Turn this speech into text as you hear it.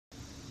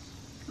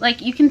like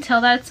you can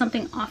tell that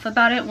something off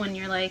about it when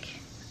you're like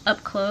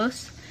up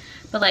close,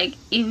 but like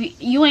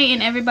if you ain't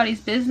in everybody's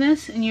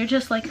business and you're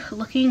just like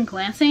looking,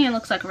 glancing, it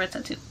looks like a red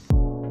tattoo.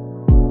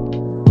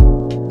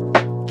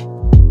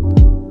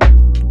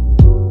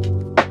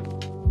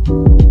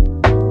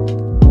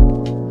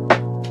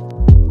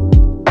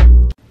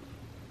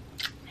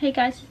 Hey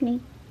guys, it's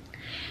me.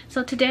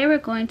 So today we're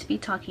going to be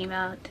talking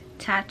about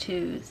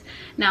tattoos.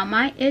 Now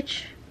my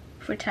itch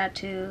for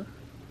tattoos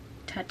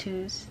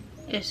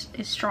is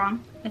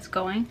strong. It's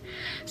going.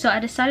 So I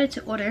decided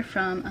to order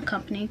from a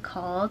company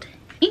called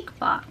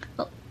InkBox.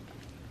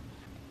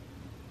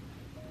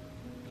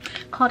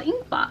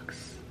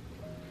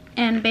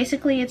 And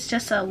basically it's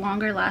just a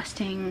longer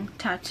lasting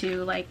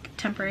tattoo, like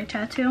temporary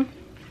tattoo.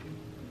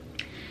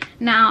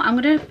 Now I'm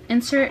gonna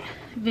insert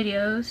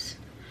videos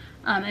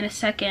in a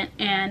second,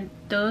 and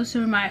those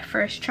were my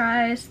first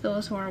tries.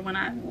 Those were when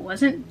I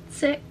wasn't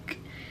sick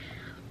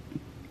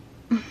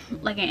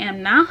like I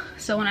am now.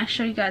 So when I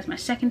show you guys my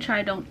second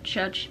try, don't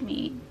judge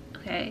me,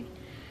 okay?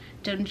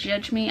 Don't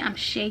judge me. I'm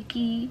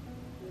shaky,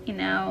 you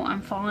know,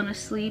 I'm falling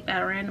asleep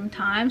at random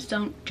times.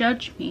 Don't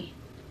judge me.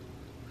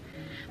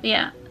 But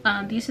yeah,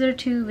 these are the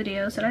 2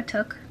 videos that I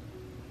took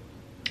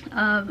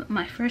of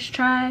my first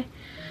try.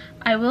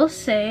 I will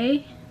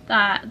say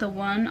that the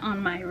one on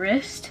my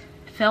wrist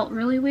felt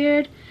really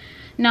weird.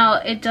 Now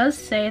it does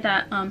say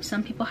that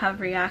some people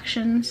have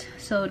reactions,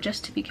 so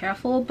just to be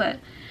careful, but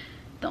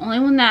the only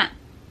one that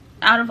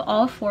out of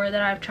all 4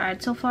 that I've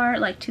tried so far,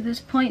 like to this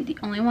point, the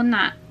only one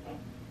that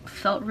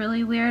felt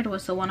really weird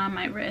was the one on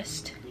my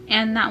wrist,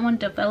 and that one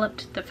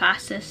developed the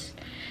fastest.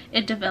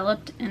 It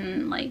developed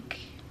in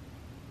like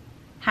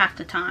half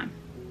the time.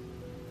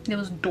 It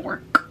was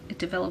dork. It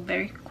developed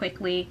very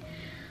quickly,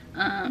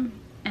 and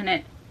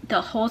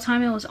the whole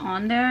time it was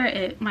on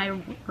there, my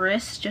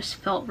wrist just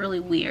felt really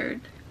weird.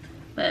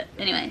 But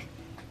anyway,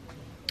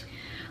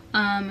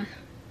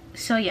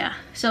 so yeah,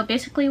 so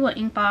basically what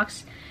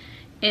InkBox,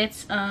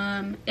 it's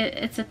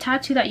a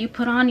tattoo that you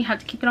put on. You have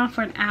to keep it on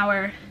for an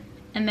hour,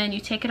 and then you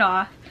take it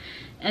off,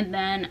 and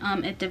then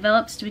it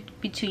develops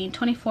between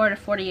 24 to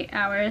 48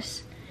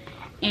 hours,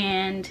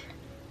 and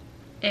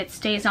it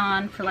stays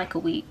on for like a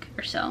week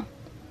or so.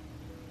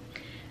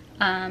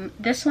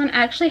 This one,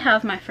 I actually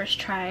have my first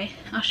try.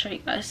 I'll show you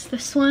guys.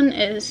 This one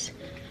it's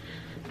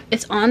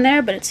on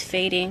there, but it's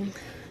fading.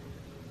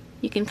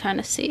 You can kind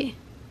of see.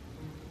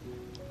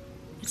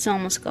 It's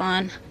almost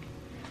gone.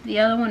 The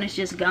other one is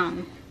just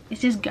gone.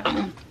 It's just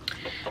gone.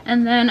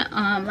 And then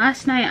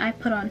last night I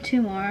put on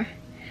 2 more.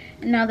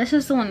 And now this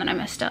is the one that I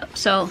messed up.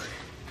 So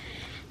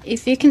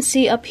if you can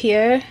see up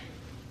here,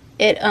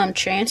 it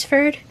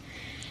transferred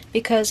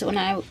because when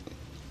I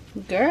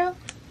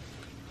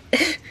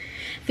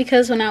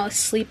because when I was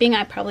sleeping,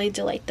 I probably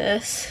did like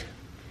this.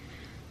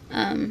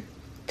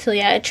 So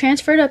yeah, it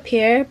transferred up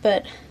here,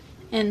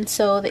 and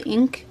so the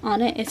ink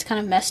on it is kind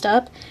of messed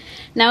up.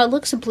 Now it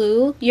looks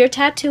blue. Your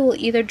tattoo will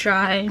either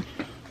dry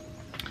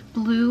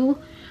blue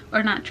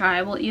or not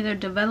dry. Will either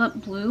develop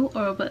blue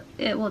or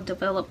it will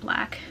develop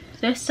black.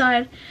 This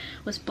side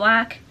was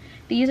black.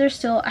 These are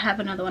still, I have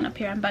another one up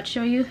here I'm about to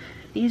show you.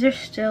 These are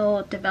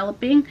still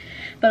developing,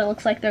 but it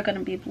looks like they're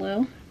gonna be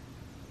blue.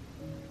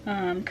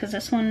 Because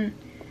this one,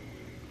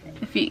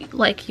 if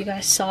you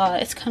guys saw,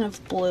 it's kind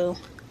of blue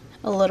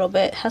a little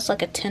bit. It has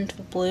like a tint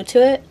of blue to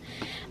it.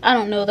 I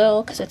don't know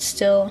though, because it's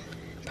still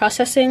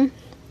processing.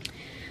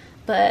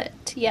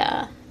 But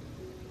yeah,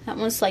 that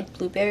one's like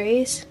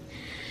blueberries.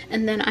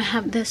 And then I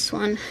have this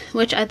one,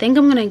 which I think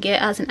I'm gonna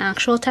get as an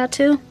actual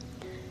tattoo.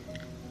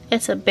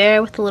 It's a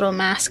bear with a little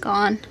mask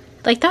on.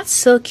 Like, that's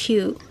so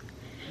cute.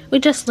 We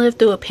just lived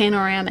through a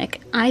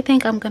panoramic. I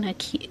think I'm gonna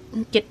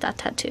get that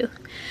tattoo.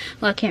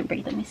 Well, I can't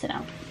breathe. Let me sit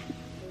down.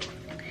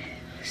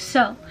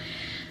 So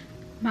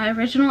my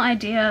original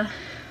idea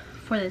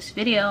for this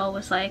video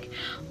was like,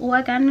 oh,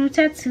 I got new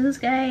tattoos,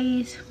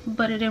 guys,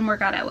 but it didn't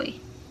work out that way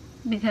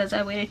because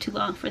I waited too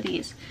long for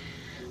these.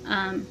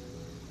 Well,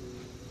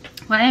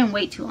 I didn't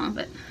wait too long,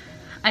 but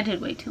I did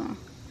wait too long.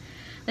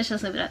 Let's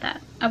just leave it at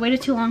that. I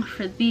waited too long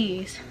for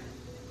these,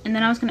 and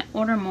then I was gonna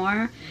order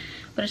more,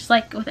 but it's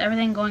like with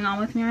everything going on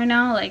with me right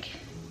now, like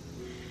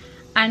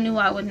I knew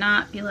I would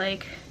not be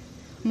like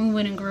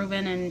moving and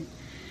grooving and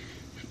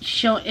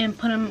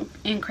put them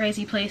in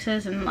crazy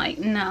places, and like,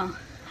 no,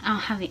 I don't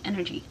have the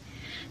energy.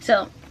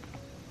 So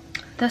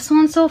this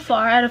one so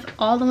far, out of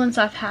all the ones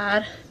I've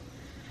had,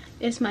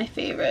 is my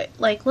favorite.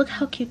 Like, look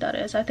how cute that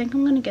is. I think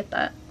I'm gonna get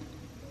that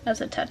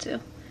as a tattoo.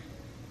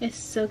 It's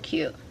so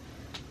cute.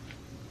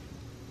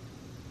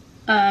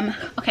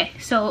 Okay,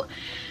 so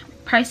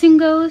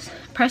pricing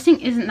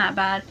isn't that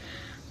bad.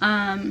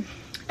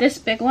 This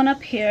big one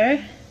up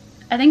here,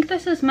 I think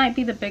this might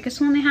be the biggest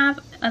one they have.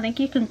 I think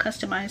you can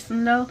customize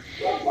them though,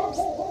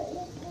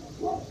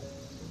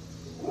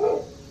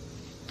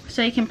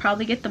 so you can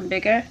probably get them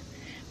bigger.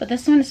 But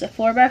this one is a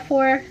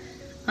 4x4.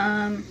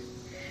 I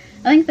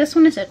think this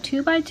one is a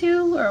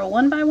 2x2 or a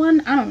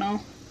 1x1. I don't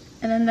know.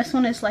 And then this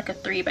one is like a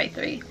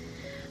 3x3.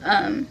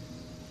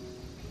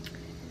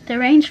 They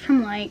range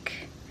from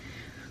like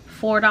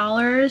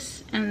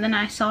 $4, and then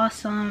I saw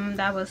some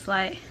that were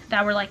like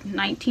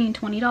 $19,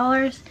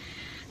 $20.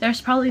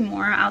 There's probably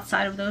more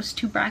outside of those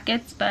two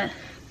brackets, but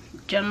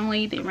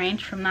generally they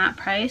range from that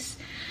price.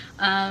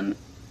 And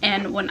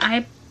when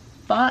I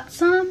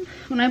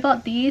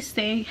bought these,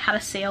 they had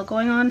a sale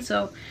going on,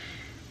 so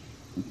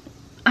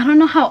I don't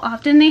know how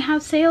often they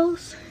have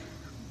sales,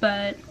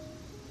 but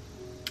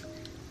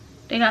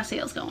they got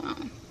sales going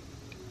on.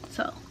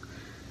 So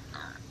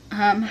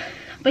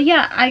but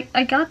yeah,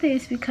 I got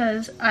these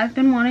because I've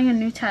been wanting a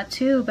new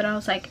tattoo, but I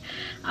was like,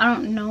 I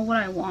don't know what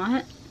I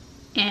want,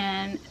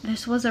 and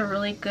this was a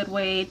really good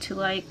way to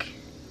like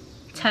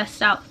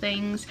test out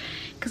things,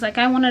 because like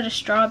I wanted a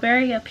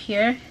strawberry up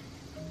here,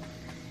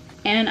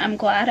 and I'm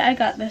glad I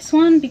got this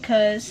one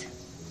because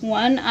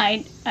one,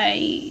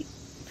 I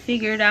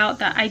figured out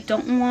that I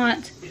don't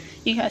want,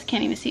 you guys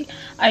can't even see,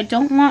 I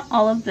don't want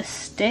all of the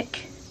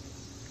stick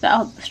that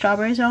all the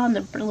strawberries are on,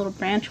 the little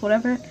branch,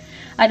 whatever.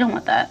 I don't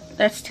want that.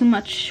 That's too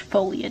much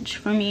foliage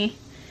for me.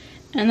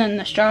 And then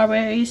the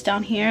strawberries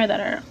down here that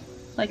are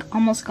like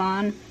almost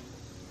gone.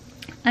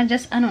 I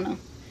don't know.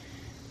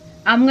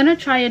 I'm gonna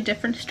try a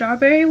different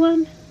strawberry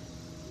one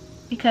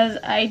because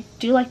I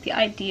do like the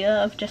idea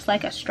of just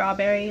like a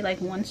strawberry,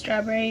 like one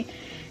strawberry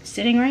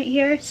sitting right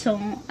here.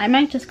 So I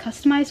might just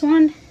customize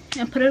one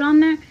and put it on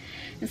there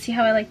and see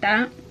how I like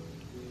that.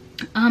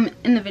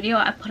 In the video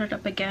I put it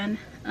up again.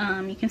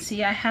 You can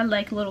see I had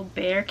like little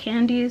bear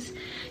candies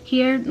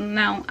here.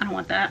 No, I don't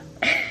want that.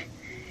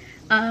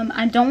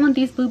 I don't want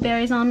these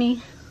blueberries on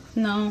me.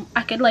 No,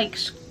 I could like,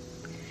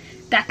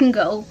 that can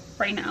go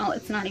right now.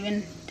 It's not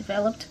even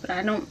developed, but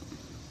I don't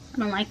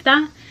like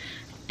that.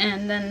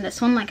 And then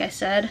this one, like I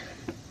said,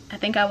 I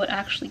think I would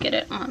actually get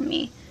it on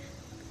me,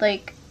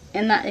 like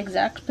in that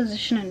exact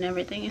position and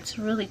everything. It's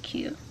really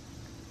cute.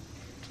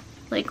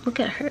 Like, look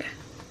at her.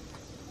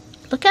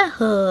 Look at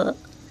her.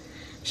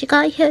 She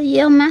got her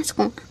yellow mask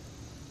on.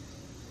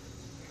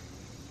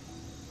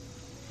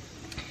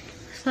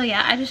 So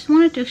yeah, I just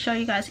wanted to show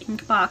you guys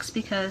InkBox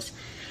because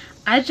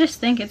I just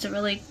think it's a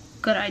really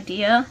good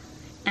idea,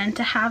 and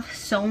to have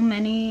so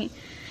many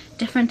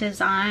different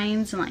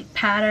designs and like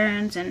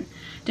patterns and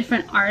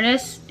different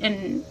artists.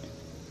 And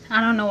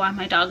I don't know why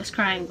my dog is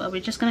crying, but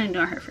we're just gonna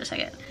ignore her for a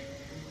second.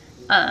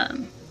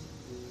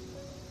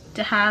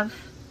 To have,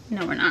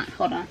 no we're not,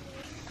 hold on.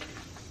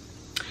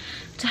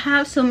 To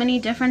have so many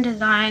different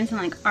designs and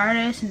like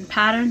artists and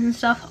patterns and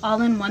stuff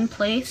all in one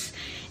place,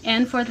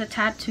 and for the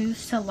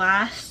tattoos to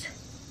last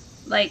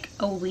like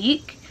a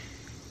week,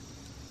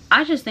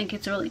 I just think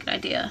it's a really good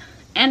idea.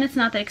 And it's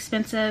not that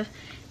expensive,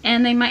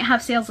 and they might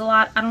have sales a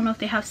lot. I don't know if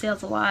they have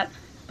sales a lot,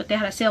 but they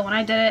had a sale when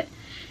I did it,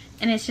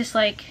 and it's just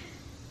like,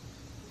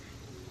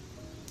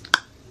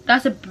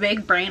 that's a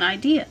big brain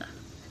idea,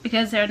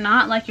 because they're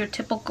not like your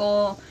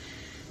typical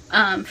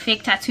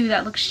fake tattoo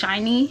that looks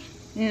shiny.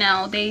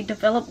 No, they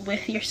develop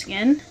with your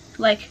skin.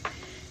 Like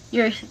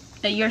your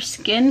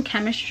skin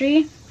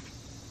chemistry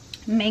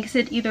makes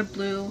it either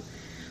blue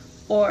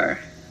or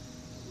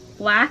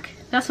black.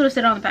 That's what it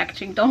said on the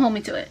packaging. Don't hold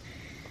me to it,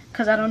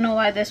 because I don't know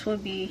why this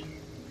would be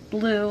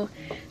blue,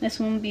 this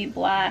one would be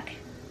black.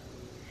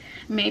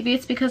 Maybe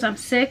it's because I'm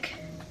sick.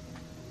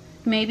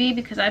 Maybe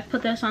because I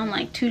put this on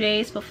like 2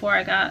 days before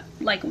I got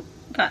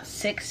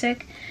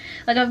sick.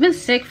 Like, I've been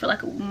sick for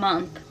like a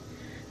month,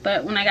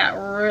 but when I got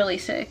really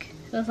sick,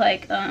 it was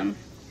like a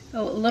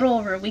little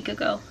over a week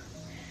ago,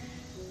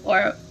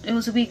 or it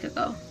was a week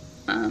ago.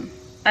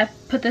 I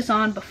put this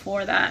on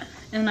before that,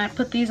 and I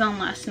put these on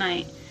last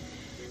night.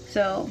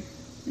 So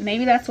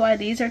maybe that's why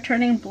these are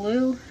turning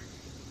blue,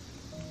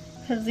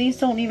 because these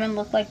don't even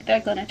look like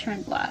they're gonna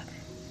turn black.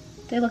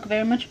 They look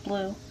very much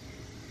blue.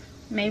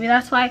 Maybe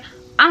that's why.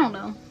 I don't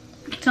know.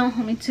 Don't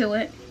hold me to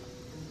it.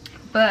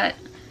 But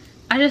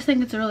I just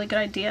think it's a really good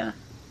idea.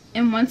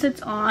 And once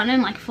it's on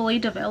and like fully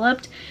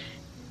developed,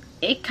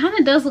 it kind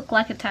of does look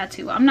like a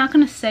tattoo. I'm not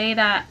gonna say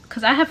that,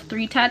 because I have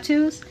 3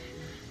 tattoos.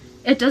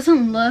 It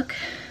doesn't look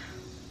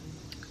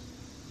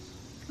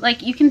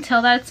like, you can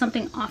tell that it's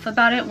something off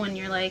about it when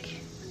you're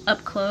like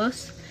up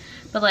close.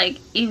 But like,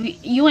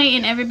 if you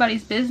ain't in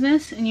everybody's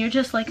business and you're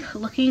just like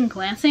looking,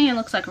 glancing, it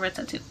looks like a red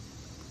tattoo.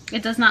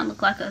 It does not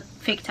look like a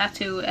fake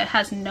tattoo. It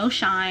has no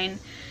shine.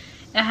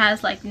 It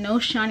has like no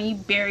shiny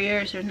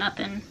barriers or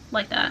nothing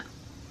like that.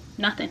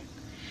 Nothing.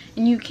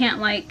 And you can't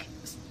like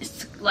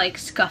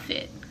scuff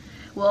it.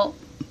 Well,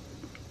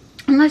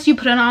 unless you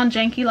put it on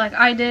janky like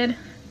I did.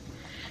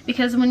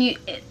 Because when you,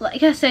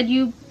 like I said,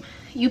 you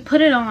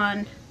put it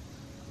on,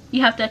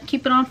 you have to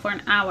keep it on for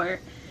an hour.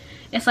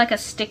 It's like a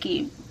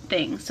sticky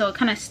thing, so it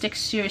kind of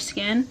sticks to your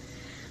skin.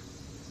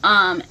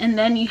 And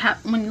then you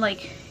have, when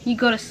like you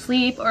go to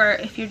sleep, or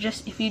if you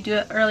do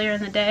it earlier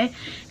in the day,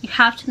 you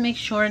have to make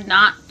sure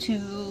not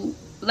to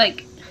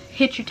like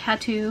hit your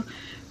tattoo,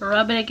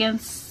 rub it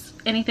against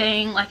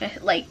anything,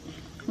 like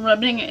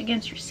rubbing it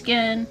against your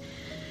skin.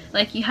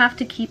 Like, you have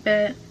to keep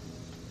it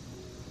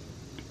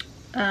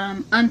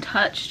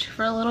untouched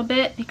for a little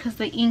bit, because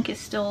the ink is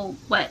still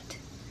wet.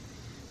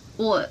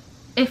 Well,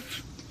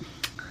 if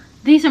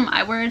these are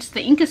my words,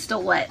 the ink is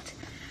still wet.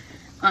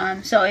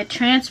 So it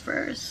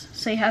transfers,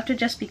 so you have to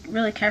just be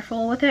really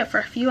careful with it for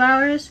a few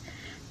hours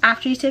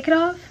after you take it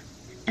off,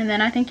 and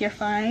then I think you're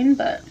fine.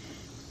 But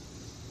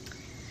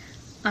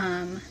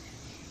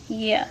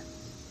yeah,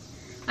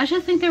 I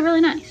just think they're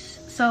really nice.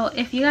 So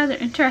if you guys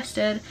are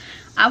interested,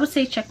 I would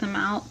say check them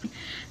out.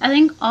 I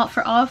think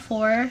for all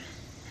four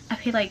I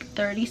paid like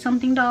 $30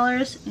 something,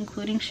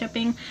 including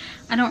shipping.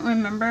 I don't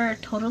remember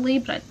totally,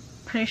 but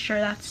I'm pretty sure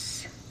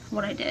that's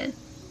what I did.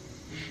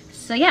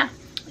 So yeah,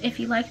 if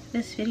you liked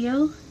this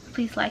video,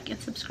 please like and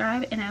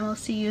subscribe, and I will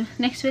see you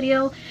next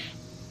video.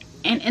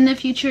 And in the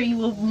future, you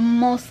will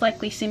most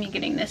likely see me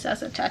getting this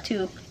as a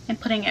tattoo and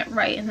putting it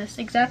right in this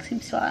exact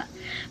same spot.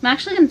 I'm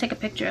actually going to take a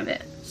picture of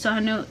it so I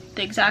know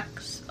the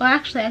exact... Well,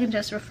 actually, I can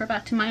just refer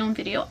back to my own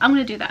video. I'm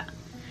going to do that.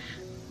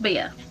 But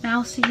yeah, and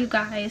I'll see you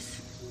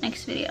guys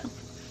next video.